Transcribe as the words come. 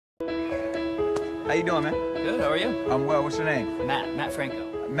How you doing, man? Good, how are you? I'm well. What's your name? Matt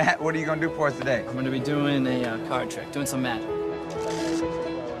Franco. Matt, what are you gonna do for us today? I'm gonna be doing a card trick, doing some magic.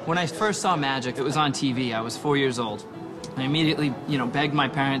 When I first saw magic, it was on TV. I was 4 years old. I immediately, begged my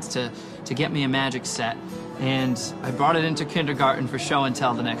parents to get me a magic set, and I brought it into kindergarten for show and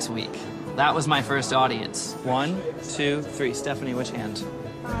tell the next week. That was my first audience. 1, 2, 3. Stephanie, which hand?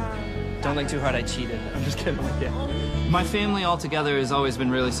 Don't think too hard, I cheated. I'm just kidding with you. My family altogether has always been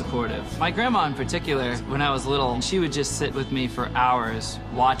really supportive. My grandma in particular, when I was little, she would just sit with me for hours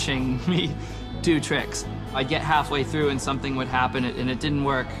watching me do tricks. I'd get halfway through and something would happen and it didn't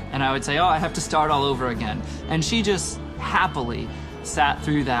work, and I would say, oh, I have to start all over again. And she just happily sat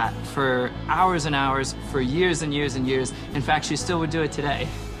through that for hours and hours, for years and years and years. In fact, she still would do it today.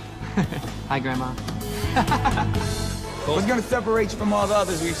 Hi, Grandma. What's gonna separate you from all the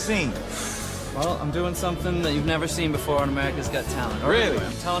others we've seen? Well, I'm doing something that you've never seen before on America's Got Talent. Really?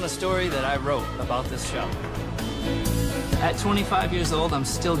 I'm telling a story that I wrote about this show. At 25 years old, I'm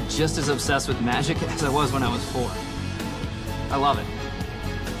still just as obsessed with magic as I was when I was 4. I love it.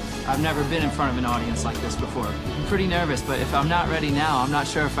 I've never been in front of an audience like this before. I'm pretty nervous, but if I'm not ready now, I'm not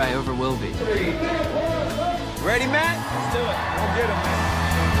sure if I ever will be. Ready, Matt? Let's do it. Go get him, man.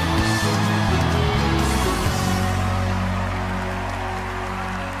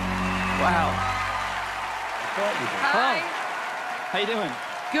 Wow. Hi. How you doing?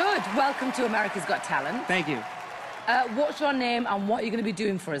 Good. Welcome to America's Got Talent. Thank you. What's your name and what are you going to be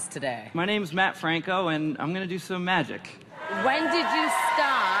doing for us today? My name's Matt Franco, and I'm going to do some magic. When did you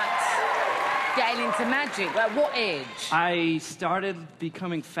start getting into magic? At what age? I started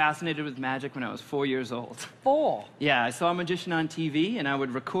becoming fascinated with magic when I was 4 years old. 4? Yeah, I saw a magician on TV, and I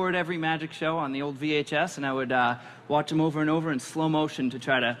would record every magic show on the old VHS, and I would watch them over and over in slow motion to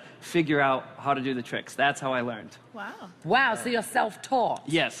try to figure out how to do the tricks. That's how I learned. Wow. Wow, so you're self-taught?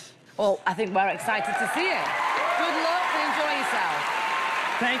 Yes. Well, I think we're excited to see it. Good luck and enjoy yourself.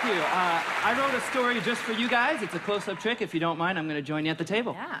 Thank you. I wrote a story just for you guys. It's a close-up trick. If you don't mind, I'm going to join you at the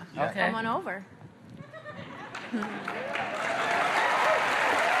table. Yeah. Okay. Come on over.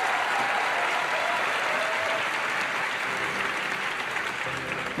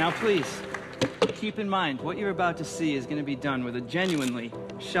 Now, please, keep in mind, what you're about to see is going to be done with a genuinely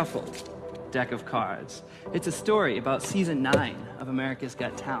shuffled deck of cards. It's a story about season 9 of America's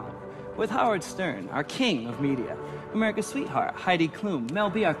Got Talent, with Howard Stern, our king of media, America's sweetheart, Heidi Klum, Mel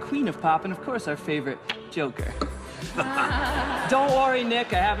B, our queen of pop, and of course, our favorite Joker. Don't worry,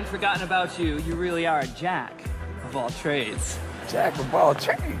 Nick, I haven't forgotten about you. You really are a jack of all trades. Jack of all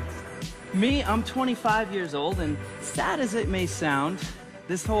trades. Me, I'm 25 years old, and sad as it may sound,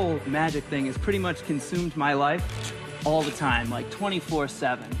 this whole magic thing has pretty much consumed my life all the time, like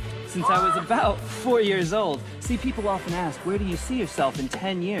 24/7, since I was about 4 years old. See, people often ask, where do you see yourself in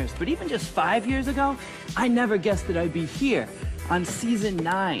 10 years? But even just 5 years ago, I never guessed that I'd be here on season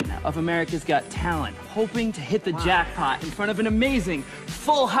 9 of America's Got Talent, hoping to hit the jackpot in front of an amazing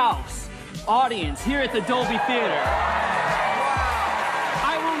full house audience here at the Dolby Theater.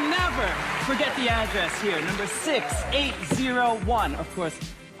 I will never forget the address here, number 6801. Of course,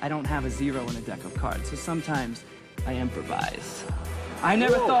 I don't have a 0 in a deck of cards, so sometimes I improvise. I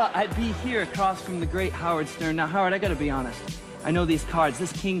never thought I'd be here across from the great Howard Stern. Now, Howard, I gotta be honest. I know these cards,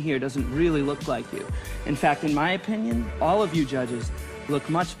 this king here doesn't really look like you. In fact, in my opinion, all of you judges look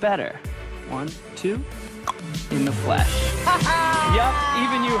much better. 1, 2, in the flesh. Yup,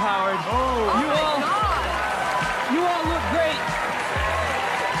 even you, Howard. You all look great.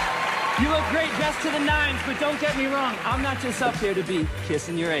 You look great dressed to the nines, but don't get me wrong, I'm not just up here to be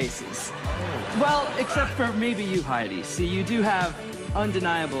kissing your aces. Well, except for maybe you, Heidi. See, you do have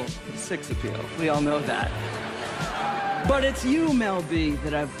undeniable sex appeal. We all know that. But it's you, Mel B,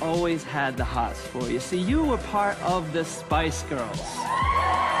 that I've always had the hots for. You see, you were part of the Spice Girls.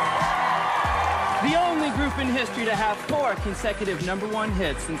 The only group in history to have 4 consecutive #1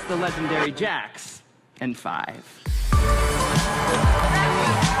 hits since the legendary Jax and 5. Wow,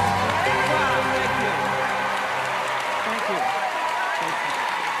 thank you. Thank you.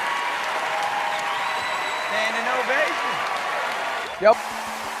 Standing ovation. Yep.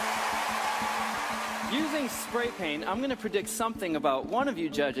 Using spray paint, I'm going to predict something about one of you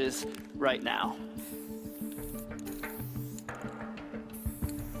judges right now.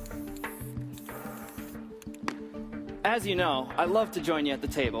 As you know, I love to join you at the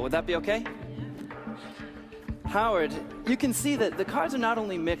table. Would that be okay? Howard, you can see that the cards are not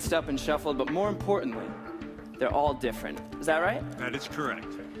only mixed up and shuffled, but more importantly, they're all different. Is that right? That is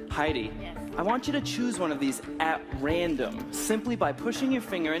correct. Heidi, Yes. I want you to choose one of these at random, simply by pushing your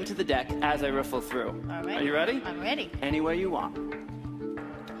finger into the deck as I riffle through. All right. Are you ready? I'm ready. Anywhere you want.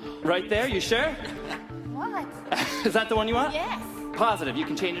 Right there, you sure? What? Is that the one you want? Yes. Positive, you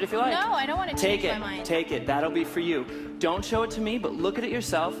can change it if you like. No, I don't want to change my mind. Take it, that'll be for you. Don't show it to me, but look at it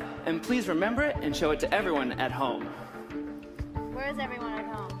yourself, and please remember it and show it to everyone at home. Where is everyone at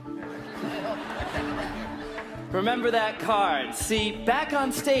home? Remember that card. See, back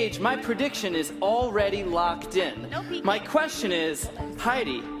on stage, my prediction is already locked in. No peeking. My question is,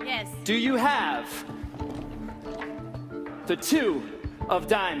 Heidi, Yes. do you have the 2 of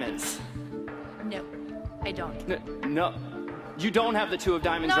diamonds? No, I don't. No, you don't have the 2 of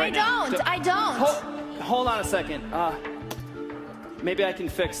diamonds No, right now. I don't. Hold on a second. Maybe I can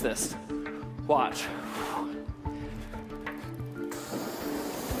fix this. Watch.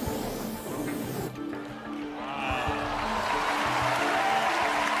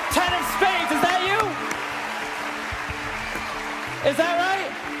 10 of spades, is that you? Is that right?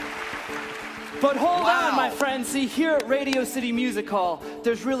 But hold on, my friend. See, here at Radio City Music Hall,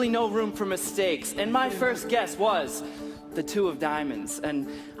 there's really no room for mistakes. And my first guess was the 2 of diamonds. And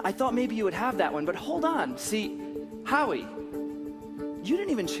I thought maybe you would have that one, but hold on. See, Howie, you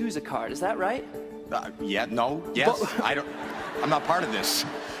didn't even choose a card, is that right? Yeah, no, yes, But, I'm not part of this.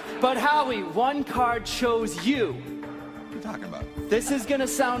 But Howie, one card chose you. What are you talking about? This is gonna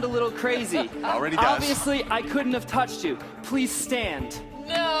sound a little crazy. Already does. Obviously, I couldn't have touched you. Please stand.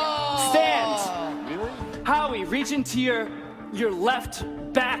 No. Stand. Really? Howie, reach into your left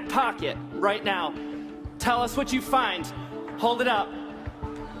back pocket right now. Tell us what you find. Hold it up.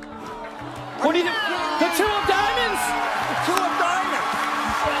 What do you do? The 2 of diamonds? The 2 of diamonds!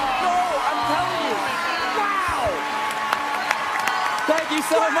 No, I'm telling you. Wow! Thank you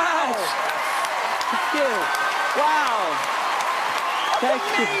so much. Thank you. Wow. Thank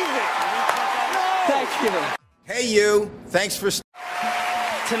you. Thank you. Hey, you. Thanks for...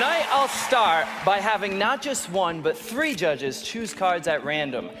 Tonight, I'll start by having not just 1, but 3 judges choose cards at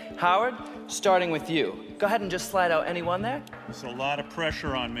random. Howard, starting with you. Go ahead and just slide out any one there. There's a lot of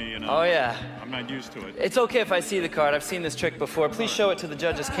pressure on me, you know. Oh, yeah. I'm not used to it. It's okay if I see the card. I've seen this trick before. Please show it to the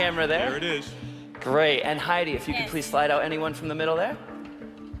judge's camera there. There it is. Great. And Heidi, if you could please slide out anyone from the middle there.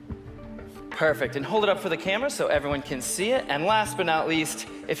 Perfect. And hold it up for the camera so everyone can see it. And last but not least,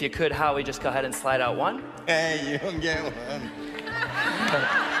 if you could, Howie, just go ahead and slide out one. Hey, you don't get one.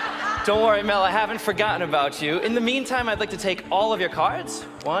 Don't worry, Mel, I haven't forgotten about you. In the meantime, I'd like to take all of your cards.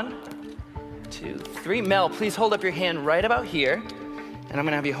 1, 2, 3. Mel, please hold up your hand right about here. And I'm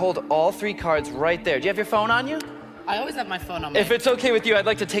gonna have you hold all 3 cards right there. Do you have your phone on you? I always have my phone on me. If it's okay with you, I'd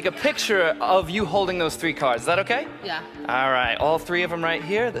like to take a picture of you holding those 3 cards. Is that okay? Yeah. All right, all 3 of them right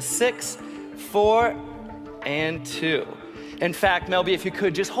here. The 6, 4, and 2. In fact, Melby, if you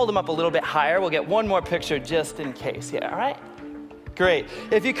could, just hold them up a little bit higher. We'll get one more picture just in case. Yeah, all right? Great.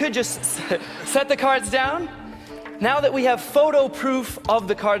 If you could just set the cards down. Now that we have photo proof of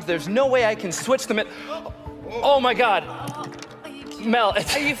the cards, there's no way I can switch them. Oh my God. Mel, Are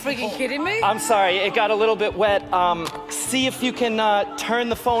you freaking kidding me? I'm sorry, it got a little bit wet. See if you can turn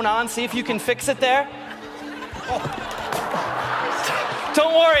the phone on. See if you can fix it there.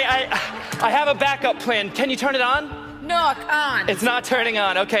 Don't worry, I have a backup plan. Can you turn it on? No, I can't. It's not turning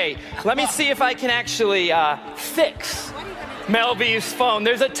on. Okay, let me see if I can actually fix Melby's phone.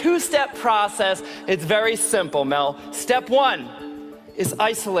 There's a 2-step process. It's very simple, Mel. Step 1 is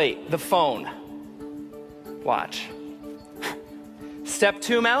isolate the phone. Watch. Step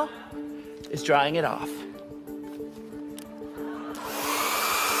 2, Mel, is drying it off.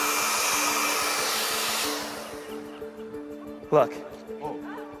 Look.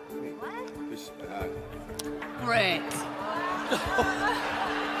 Great.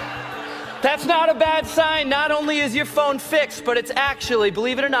 That's not a bad sign. Not only is your phone fixed, but it's actually,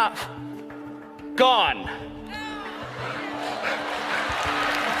 believe it or not, gone.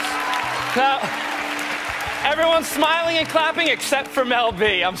 Now, everyone's smiling and clapping except for Mel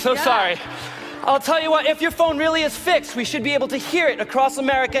B. I'm so sorry. I'll tell you what, if your phone really is fixed, we should be able to hear it across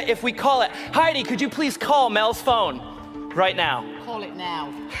America if we call it. Heidi, could you please call Mel's phone right now? Call it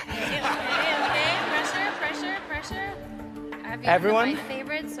now. Okay. Pressure. Have you Everyone? my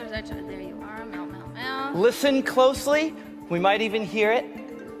favorites? Or there you are, Mel. Listen closely. We might even hear it.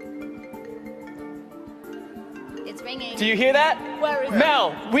 It's ringing. Do you hear that? Where is it?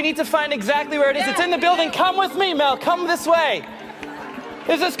 Mel, we need to find exactly where it is. It's in the building. Come with me, Mel. Come this way.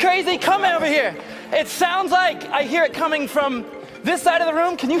 Is this crazy? Come over here. It sounds like I hear it coming from this side of the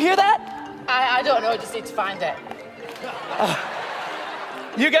room. Can you hear that? I don't know. I just need to find it.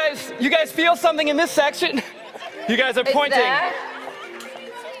 You guys feel something in this section? You guys are pointing. There.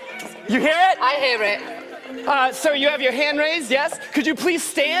 You hear it? I hear it. Sir, you have your hand raised, yes? Could you please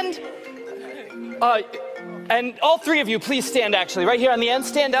stand? And all three of you, please stand actually. Right here on the end,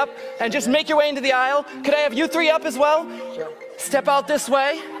 stand up and just make your way into the aisle. Could I have you three up as well? Sure. Step out this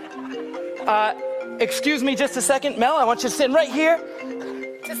way. Excuse me just a second. Mel, I want you to stand right here.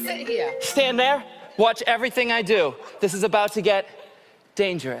 Just sit here. Stand there. Watch everything I do. This is about to get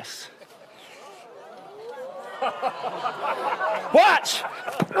dangerous. Watch!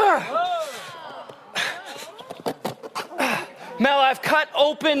 Mel, I've cut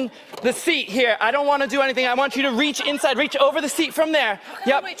open the seat here. I don't want to do anything. I want you to reach inside, reach over the seat from there.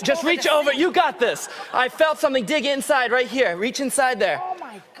 Yep, just reach over. You got this. I felt something dig inside right here. Reach inside there. Oh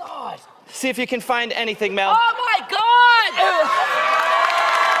my God. See if you can find anything, Mel. Oh my God!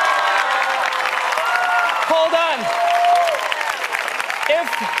 Hold on.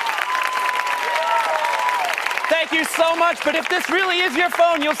 Thank you so much, but if this really is your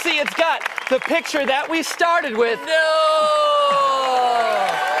phone, you'll see it's got the picture that we started with. No!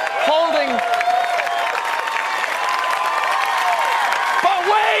 Holding. But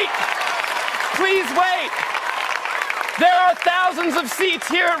wait! Please wait! There are thousands of seats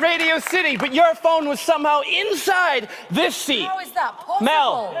here at Radio City, but your phone was somehow inside this seat. How is that possible?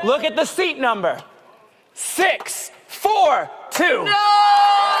 Mel, look at the seat number. 642. No!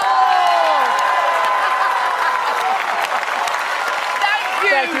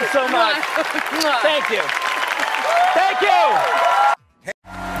 Thank you so much. Thank you. Thank you.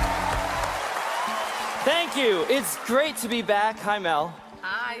 Thank you. It's great to be back. Hi, Mel.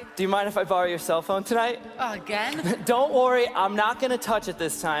 Hi. Do you mind if I borrow your cell phone tonight? Oh, again? Don't worry, I'm not going to touch it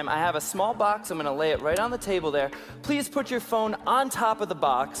this time. I have a small box. I'm going to lay it right on the table there. Please put your phone on top of the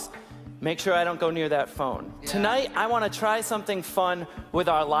box. Make sure I don't go near that phone. Yeah. Tonight, I want to try something fun with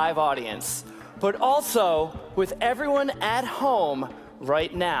our live audience, but also with everyone at home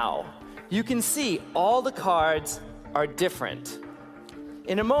right now. You can see all the cards are different.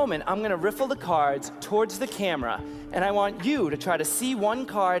 In a moment, I'm gonna riffle the cards towards the camera, and I want you to try to see one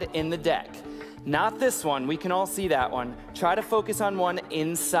card in the deck. Not this one, we can all see that one. Try to focus on one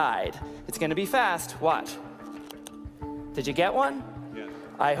inside. It's gonna be fast, watch. Did you get one? Yeah.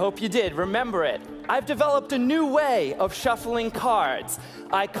 I hope you did, remember it. I've developed a new way of shuffling cards.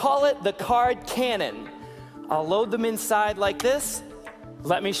 I call it the card cannon. I'll load them inside like this.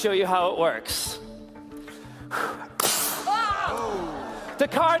 Let me show you how it works. The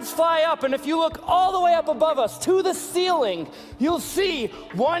cards fly up, and if you look all the way up above us to the ceiling, you'll see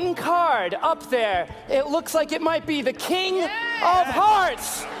one card up there. It looks like it might be the King of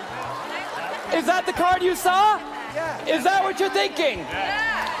Hearts. Is that the card you saw? Yeah. Is that what you're thinking?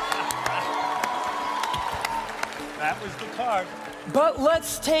 That was the card. But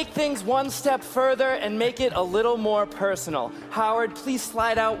let's take things one step further and make it a little more personal. Howard, please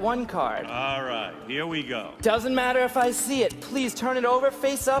slide out one card. All right, here we go. Doesn't matter if I see it. Please turn it over,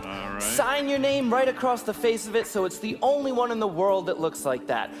 face up. All right. Sign your name right across the face of it so it's the only one in the world that looks like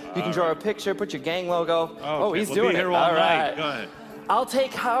that. You can draw a picture, put your gang logo. Oh, he's we'll doing be here it. all All night. right. Go ahead. I'll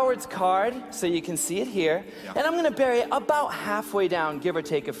take Howard's card so you can see it here. Yeah. And I'm going to bury it about halfway down, give or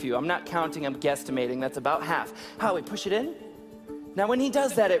take a few. I'm not counting, I'm guesstimating. That's about half. Howie, push it in. Now, when he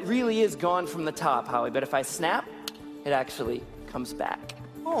does that, it really is gone from the top, Howie. But if I snap, it actually comes back.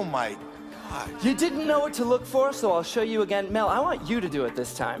 Oh my God. You didn't know what to look for, so I'll show you again. Mel, I want you to do it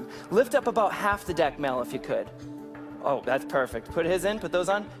this time. Lift up about half the deck, Mel, if you could. Oh, that's perfect. Put his in, put those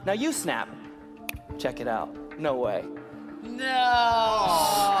on. Now you snap. Check it out. No way. No.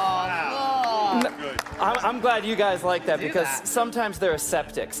 Good. I'm glad you guys like that because sometimes there are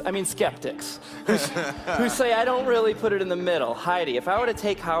skeptics who say I don't really put it in the middle. Heidi, if I were to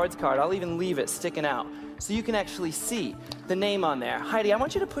take Howard's card, I'll even leave it sticking out so you can actually see the name on there. Heidi, I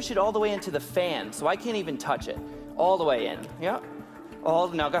want you to push it all the way into the fan so I can't even touch it. All the way in. Yeah? Now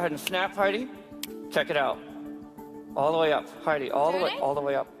go ahead and snap, Heidi. Check it out. All the way up, Heidi. All the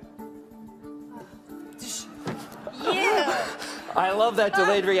way up. Yeah. I love that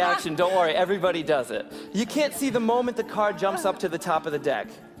delayed reaction. Don't worry, everybody does it. You can't see the moment the card jumps up to the top of the deck.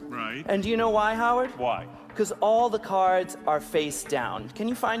 Right. And do you know why, Howard? Why? Because all the cards are face down. Can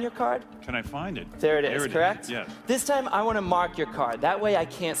you find your card? Can I find it? There it is, correct? Yes. This time I want to mark your card. That way I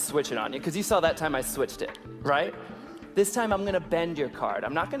can't switch it on you, because you saw that time I switched it, right? This time I'm going to bend your card.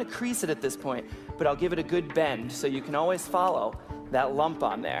 I'm not going to crease it at this point, but I'll give it a good bend so you can always follow that lump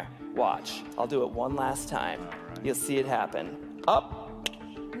on there. Watch. I'll do it one last time. You'll see it happen. Up.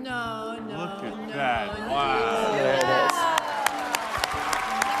 No. Look at that. Wow. There it is.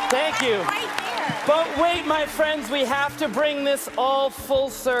 Thank you. But wait, my friends, we have to bring this all full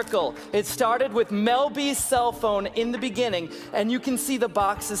circle. It started with Mel B's cell phone in the beginning, and you can see the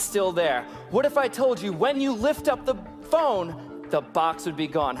box is still there. What if I told you when you lift up the phone, the box would be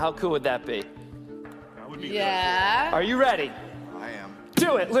gone? How cool would that be? That would be Yeah. Are you ready? I am.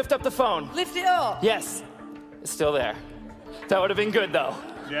 Do it. Lift up the phone. Lift it up. Yes. It's still there. That would have been good, though.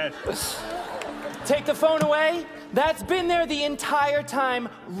 good. Yes. Take the phone away. That's been there the entire time,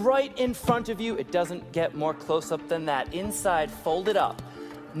 right in front of you. It doesn't get more close-up than that. Inside, folded up.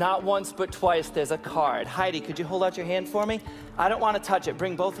 Not once, but twice, there's a card. Heidi, could you hold out your hand for me? I don't want to touch it.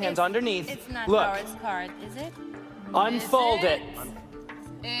 Bring both hands underneath. It's not Look, Howard's card, is it? unfold it.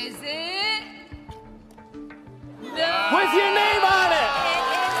 Is it? With your name on it. It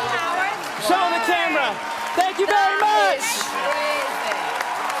is Howard's Show the camera. Thank you very much. Crazy.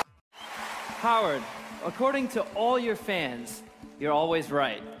 Howard, according to all your fans, you're always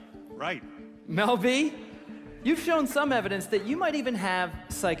right. Right. Mel B, you've shown some evidence that you might even have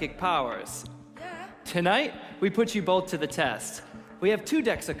psychic powers. Yeah. Tonight, we put you both to the test. We have 2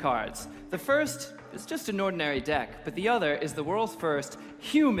 decks of cards. The first is just an ordinary deck, but the other is the world's first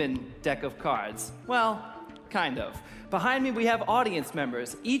human deck of cards. Well, kind of. Behind me, we have audience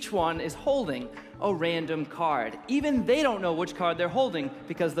members. Each one is holding a random card. Even they don't know which card they're holding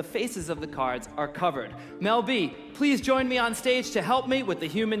because the faces of the cards are covered. Mel B, please join me on stage to help me with the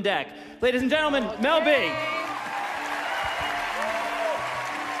human deck. Ladies and gentlemen, Mel B.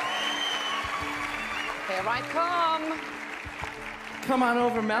 Here I come. Come on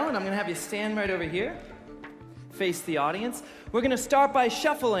over, Mel, and I'm gonna have you stand right over here. Face the audience. We're gonna start by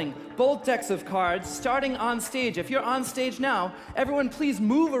shuffling both decks of cards, starting on stage. If you're on stage now, everyone please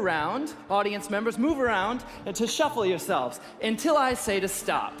move around, audience members, move around and to shuffle yourselves until I say to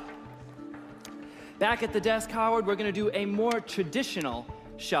stop. Back at the desk, Howard, we're gonna do a more traditional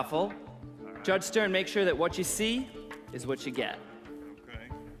shuffle. Judge Stern, make sure that what you see is what you get. Okay.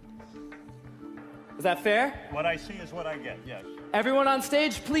 Is that fair? What I see is what I get, yes. Everyone on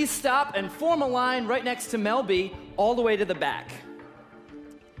stage, please stop and form a line right next to Mel B, all the way to the back.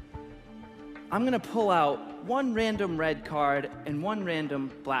 I'm gonna pull out 1 random red card and 1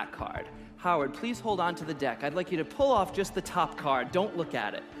 random black card. Howard, please hold on to the deck. I'd like you to pull off just the top card. Don't look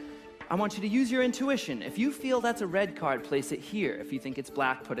at it. I want you to use your intuition. If you feel that's a red card, place it here. If you think it's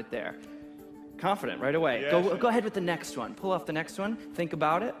black, put it there. Confident, right away. Yes. Go ahead with the next one. Pull off the next one. Think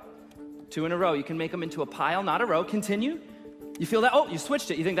about it. 2 in a row. You can make them into a pile, not a row. Continue. You feel that? Oh, you switched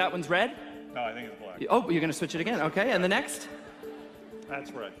it. You think that one's red? No, I think it's black. Oh, you're gonna switch it again. Okay, and the next?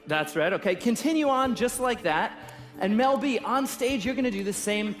 That's red. That's red. Okay, continue on just like that. And Mel B, on stage, you're gonna do the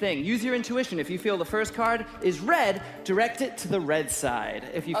same thing. Use your intuition. If you feel the first card is red, direct it to the red side.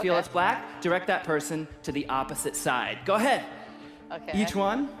 If you feel Okay. it's black, direct that person to the opposite side. Go ahead. Okay. Each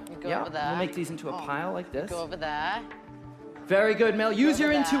one. You go Yeah, over there. we'll make these into a pile like this. Go over there. Very good, Mel. Use your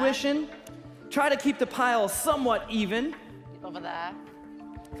over there. intuition. Try to keep the pile somewhat even. Over there.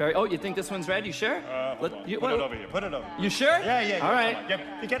 Oh, you think this one's red? You sure? Hold on. Put it over here. Put it over here. You sure? Yeah. All right. Come on.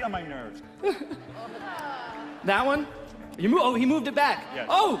 You're getting on my nerves. That one? Oh, he moved it back. Yes.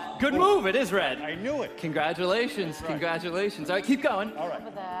 Oh, good move. It is red. I knew it. Congratulations. Right. Congratulations. All right, keep going. All right.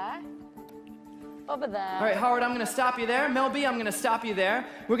 Over there. Over there. All right, Howard, I'm going to stop you there. Mel B, I'm going to stop you there.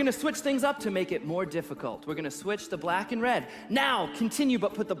 We're going to switch things up to make it more difficult. We're going to switch the black and red. Now, continue,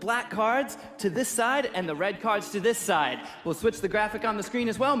 but put the black cards to this side and the red cards to this side. We'll switch the graphic on the screen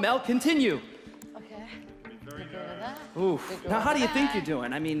as well. Mel, continue. Okay. Very Go over good. there. Oof. Now, how do you think you're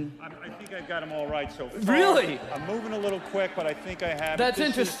doing? I mean, I think I got them all right so far. Really? I'm moving a little quick, but I think I have it. That's This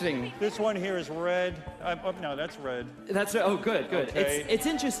is- interesting. This one here is red. No, that's red. that's, oh, good, good. Okay. It's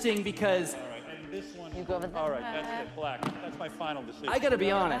interesting because All right, and this one. You go over there. All right, that's it. Black. That's my final decision. I gotta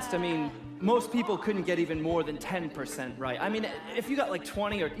be honest, I mean, most people couldn't get even more than 10% right. I mean, if you got like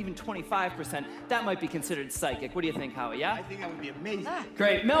 20 or even 25%, that might be considered psychic. What do you think, Howie, yeah? I think that would be amazing.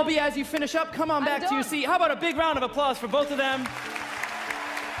 Great. Mel B, as you finish up, come on back to your done. seat. How about a big round of applause for both of them?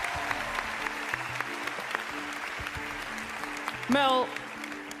 Mel,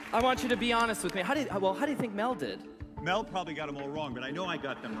 I want you to be honest with me. How do you think Mel did? Mel probably got them all wrong, but I know I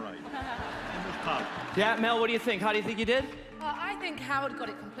got them right. And this pop. Yeah, Mel, what do you think? How do you think you did? I think Howard got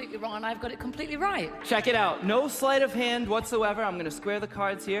it completely wrong and I've got it completely right. Check it out. No sleight of hand whatsoever. I'm gonna square the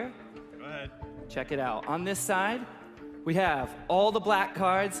cards here. Go ahead. Check it out. On this side, we have all the black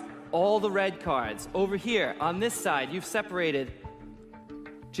cards, all the red cards. Over here, on this side, you've separated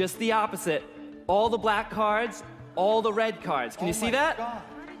just the opposite. All the black cards, all the red cards. Can you see that?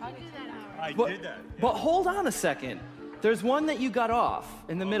 I But, did that. but hold on a second. There's one that you got off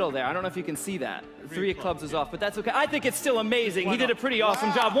in the middle there. I don't know if you can see that. Three of clubs is off, but that's okay. I think it's still amazing. He did a pretty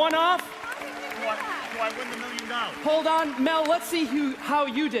awesome job. One off. Do I win the $1 million? Hold on, Mel, let's see how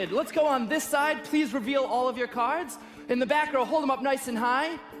you did. Let's go on this side. Please reveal all of your cards. In the back row, hold them up nice and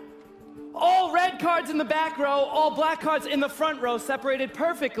high. All red cards in the back row, all black cards in the front row, separated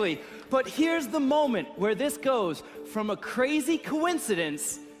perfectly. But here's the moment where this goes from a crazy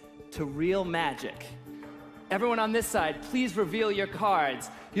coincidence to real magic. Everyone on this side, please reveal your cards.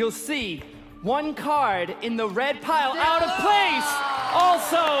 You'll see one card in the red pile out of place.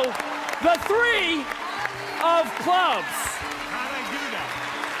 Also, the 3 of clubs. How did I do that?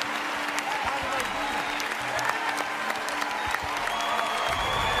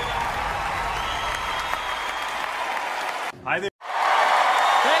 Hi there.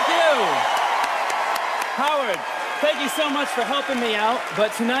 Thank you. Howard, thank you so much for helping me out.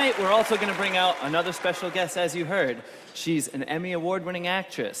 But tonight, we're also going to bring out another special guest, as you heard. She's an Emmy Award-winning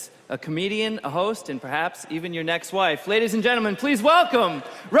actress, a comedian, a host, and perhaps even your next wife. Ladies and gentlemen, please welcome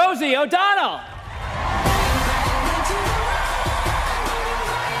Rosie O'Donnell.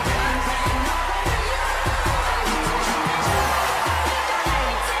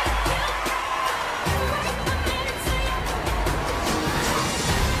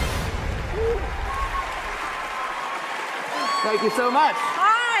 Thank you so much.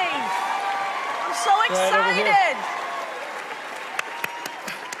 Hi! I'm so Right excited!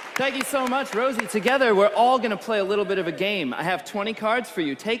 Thank you so much, Rosie. Together, we're all gonna play a little bit of a game. I have 20 cards for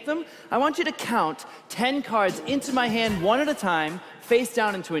you. Take them. I want you to count 10 cards into my hand, one at a time, face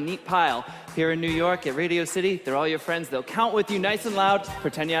down into a neat pile. Here in New York, at Radio City, they're all your friends. They'll count with you nice and loud.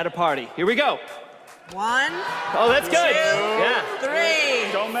 Pretend you're at a party. Here we go. 1, Oh, that's good. 2, Yeah.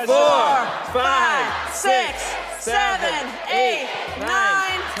 3, Don't mess 4, up. 5, 6, 7, 8,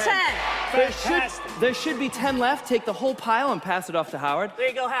 9, 10. There should be 10 left. Take the whole pile and pass it off to Howard. There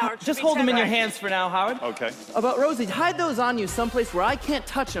you go, Howard. Just Should be hold them 10 in your right. hands for now, Howard. Okay. About Rosie, hide those on you someplace where I can't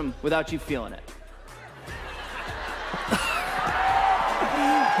touch them without you feeling it.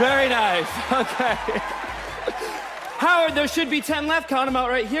 Very nice. Okay. Howard, there should be 10 left. Count them out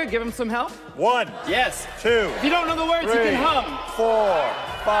right here. Give him some help. 1, Yes. 2, If you don't know the words, you 3, can hum. 4,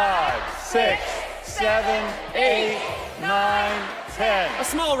 5, 6, 7, 8, 9, 10. A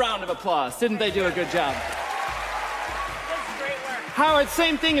small round of applause. Didn't they do a good job? That's great work. Howard,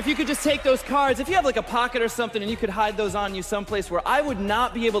 same thing. If you could just take those cards, if you have like a pocket or something and you could hide those on you someplace where I would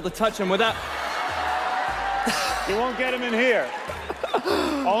not be able to touch them without... You won't get them in here.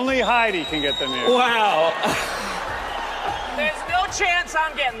 Only Heidi can get them here. Wow. There's no chance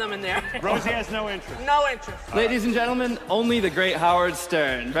I'm getting them in there. Rosie has no interest. No interest. Ladies and gentlemen, only the great Howard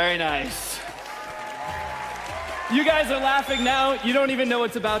Stern. Very nice. You guys are laughing now. You don't even know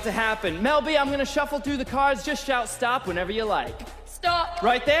what's about to happen. Mel B, I'm going to shuffle through the cards. Just shout stop whenever you like. Stop.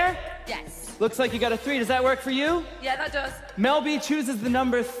 Right there? Yes. Looks like you got a 3. Does that work for you? Yeah, that does. Mel B chooses the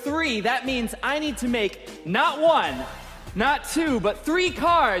number 3. That means I need to make not 1, not 2, but 3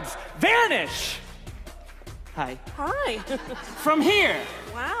 cards vanish. Hi. Hi. From here.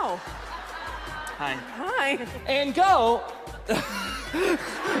 Wow. Hi. Hi. And go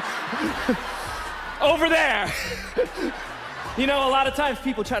over there. You know, a lot of times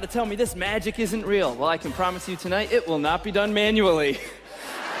people try to tell me this magic isn't real. Well, I can promise you tonight, it will not be done manually.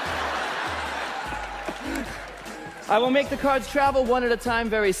 I will make the cards travel one at a time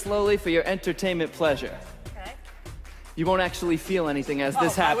very slowly for your entertainment pleasure. Okay. You won't actually feel anything as this I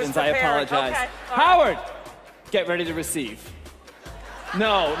was happens. I prepared. apologize. Okay. All right. Howard, get ready to receive.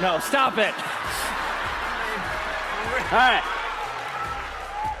 No, stop it. All right.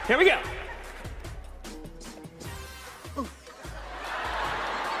 Here we go.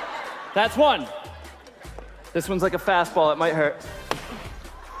 That's 1. This one's like a fastball. It might hurt.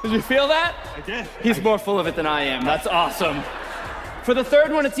 Did you feel that? I did. He's more full of it than I am. That's awesome. For the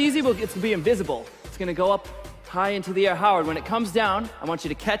third one, it's easy. It's going to be invisible. It's going to go up high into the air. Howard, when it comes down, I want you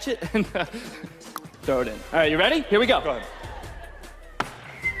to catch it and throw it in. All right, you ready? Here we go. Go ahead.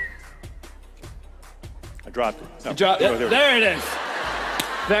 I dropped it. No. There it is.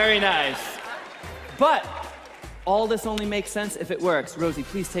 Very nice. But all this only makes sense if it works. Rosie,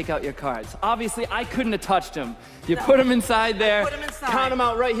 please take out your cards. Obviously, I couldn't have touched them. You put them inside there. put 'em inside. Count them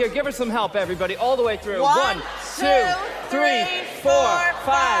out right here. Give her some help, everybody, all the way through. 1, 2, 3, 4,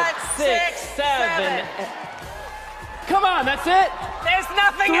 5, 6, 7. Come on, that's it. There's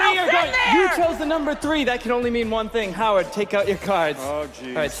nothing 3 else are in going. there. You chose the number 3. That can only mean one thing. Howard, take out your cards. Oh, jeez.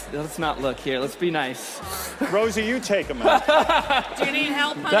 All right, let's not look here. Let's be nice. Rosie, you take them out. Do you need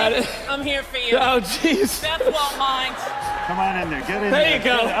help, honey? That is- I'm here for you. Oh, jeez. Beth won't mind. Come on in there. Get in there. There you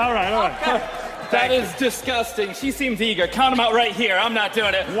go. All right, all right. That is disgusting. She seems eager. Count them out right here. I'm not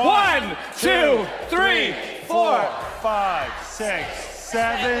doing it. 1, 2, 3, 4. 5, 6,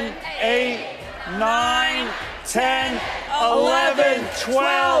 7, 8, 9, 10, 11,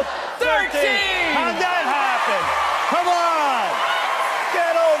 12, 13. How'd that happen? Come on.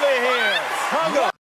 Get over here. Congo.